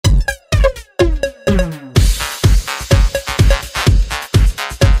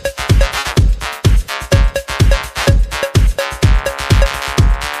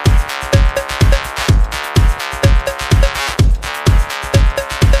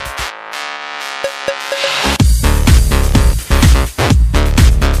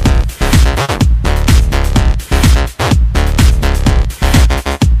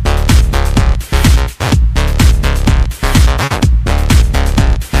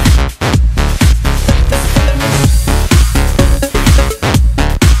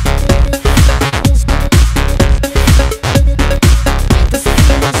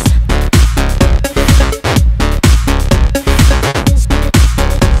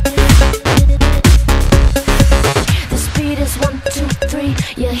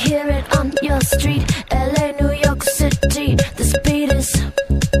your street. LA, New York City, the speed is.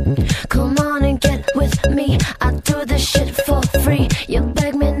 Come on and get with me. I do this shit for free. You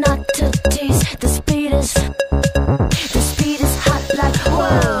beg me not to tease. The speed is. The speed is hot like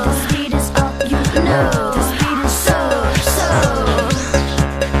whoa. The speed is all you know. The speed is so.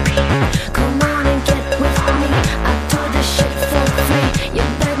 Come on and get with me. I do this shit for free. You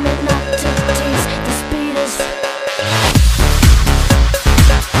beg me not to tease. The speed is.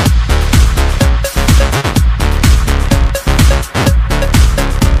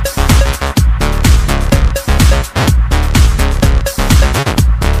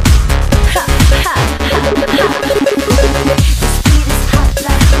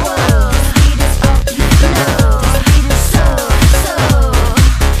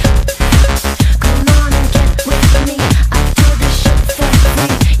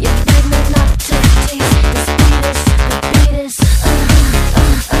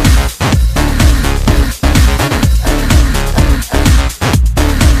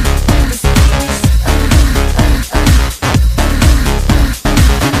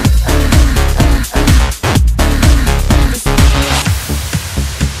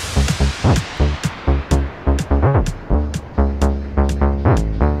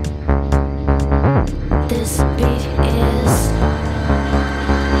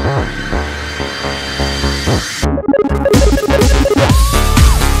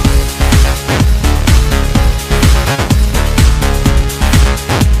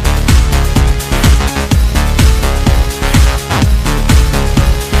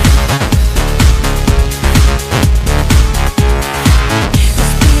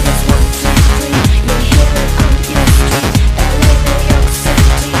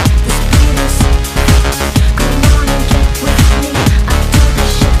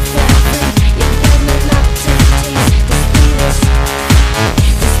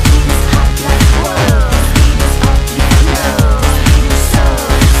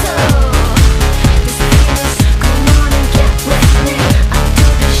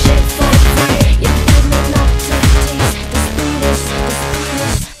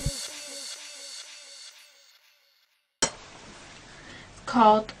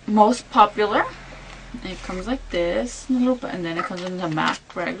 Called Most Popular. It comes like this, little bit, and then it comes in the MAC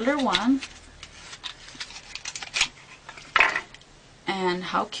regular one. And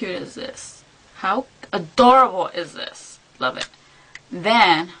how cute is this? How adorable is this? Love it.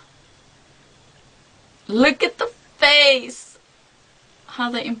 Then look at the face. How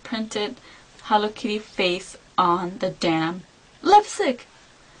they imprinted Hello Kitty face on the damn lipstick.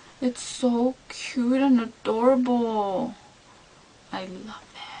 It's so cute and adorable. I love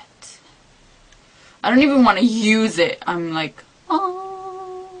it. I don't even want to use it. I'm like,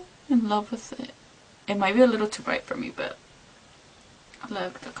 oh, in love with it. It might be a little too bright for me, but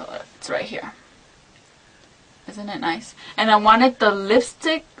look the color. It's right here. Isn't it nice? And I wanted the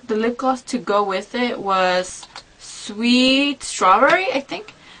lipstick, the lip gloss to go with it was Sweet Strawberry, I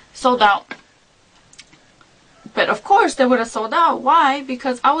think. Sold out. But of course they would have sold out. Why?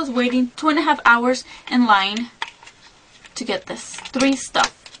 Because I was waiting 2.5 hours in line to get this 3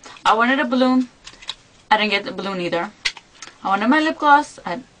 stuff. I wanted a balloon. I didn't get the balloon either. I wanted my lip gloss.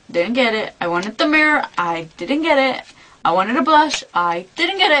 I didn't get it. I wanted the mirror. I didn't get it. I wanted a blush. I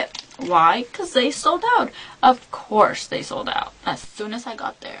didn't get it. Why? Because they sold out. Of course they sold out as soon as I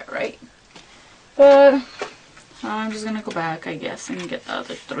got there, right? But I'm just gonna go back, I guess, and get the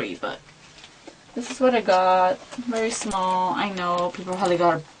other 3. But this is what I got. Very small. I know people probably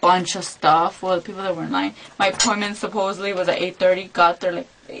got a bunch of stuff. Well, the people that were in line. My appointment supposedly was at 8:30. Got there like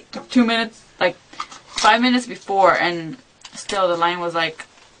 2 minutes, like 5 minutes before, and still the line was like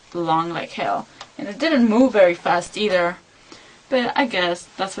long like hell. And it didn't move very fast either. But I guess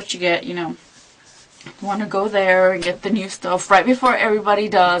that's what you get, you know. You want to go there and get the new stuff right before everybody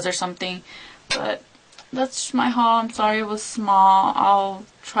does or something. But that's my haul. I'm sorry it was small. I'll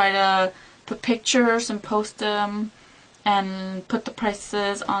try to put pictures and post them and put the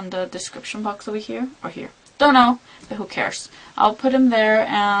prices on the description box over here or here. Don't know, but who cares. I'll put them there,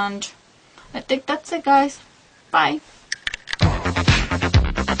 and I think that's it, guys. Bye.